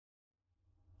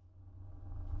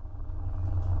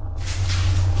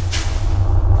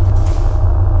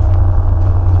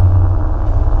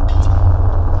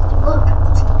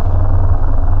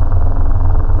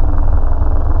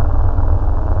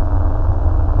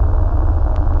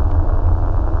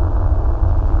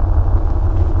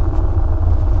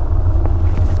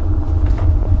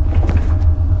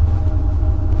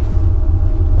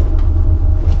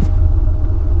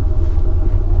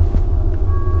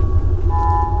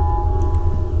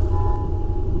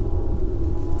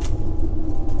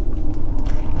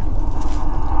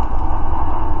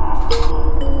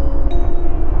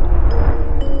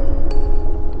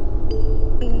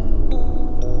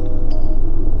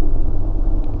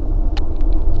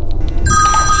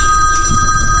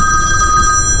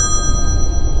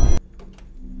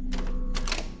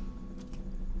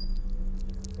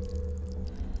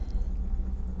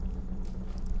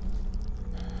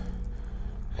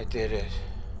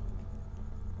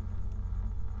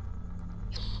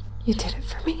You did it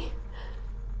for me.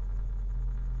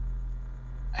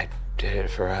 I did it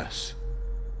for us.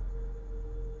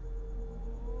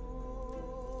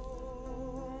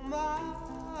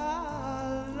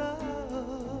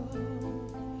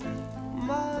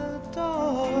 My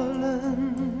darling,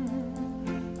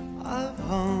 I've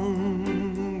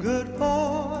hungered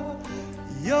for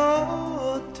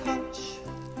your touch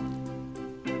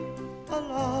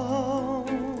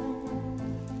alone.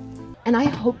 And I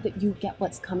hope that you get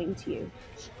what's coming to you,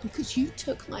 because you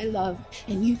took my love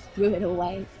and you threw it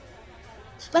away.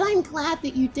 But I'm glad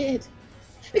that you did,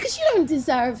 because you don't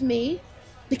deserve me,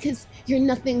 because you're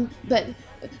nothing but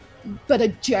a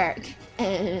jerk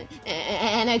and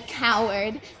a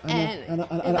coward and a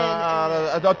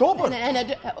dauber.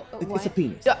 It's a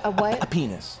penis. A what? A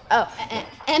penis. Oh,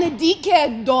 and a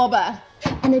dickhead dauber.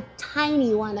 And a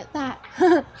tiny one at that.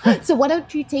 So why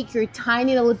don't you take your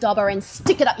tiny little dauber and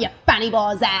stick it up your fanny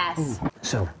ball's ass? Ooh.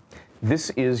 So, this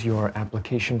is your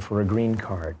application for a green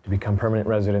card to become permanent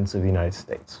residents of the United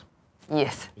States.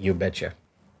 Yes. You betcha.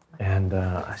 And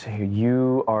I see here,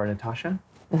 you are Natasha?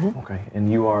 Mm-hmm. Okay,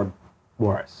 and you are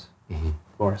Boris. Mm-hmm.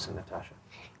 Boris and Natasha.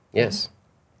 Yes.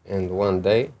 And one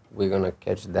day, we're gonna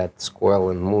catch that squirrel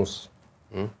and moose.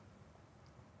 Hmm?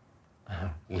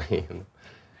 Mm.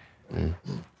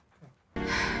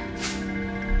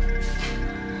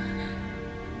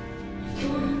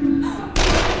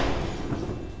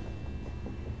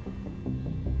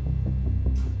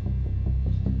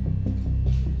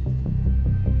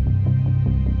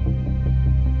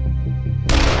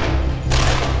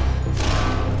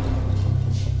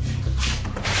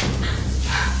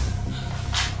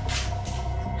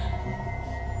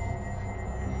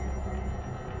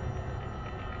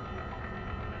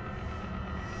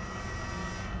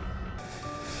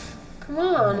 Come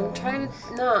on, I'm trying to...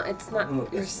 No, it's not...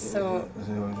 You're so...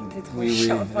 You're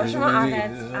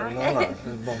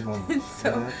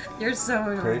so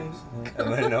annoying.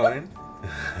 Am I annoying?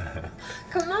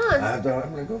 Come on. I'm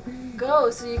gonna go pee. Go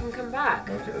so you can come back.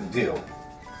 Okay, deal.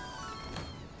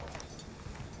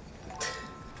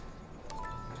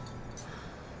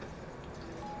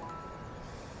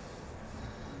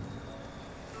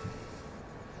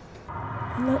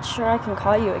 I'm not sure I can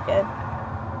call you again.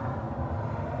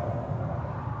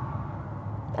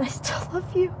 But I still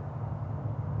love you.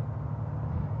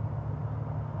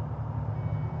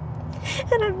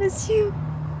 And I miss you.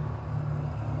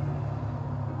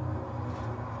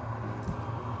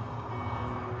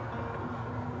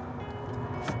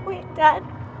 Wait, Dad.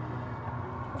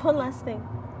 One last thing.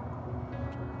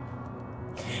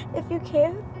 If you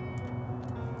can,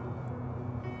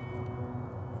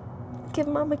 give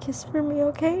Mom a kiss for me,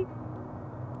 okay?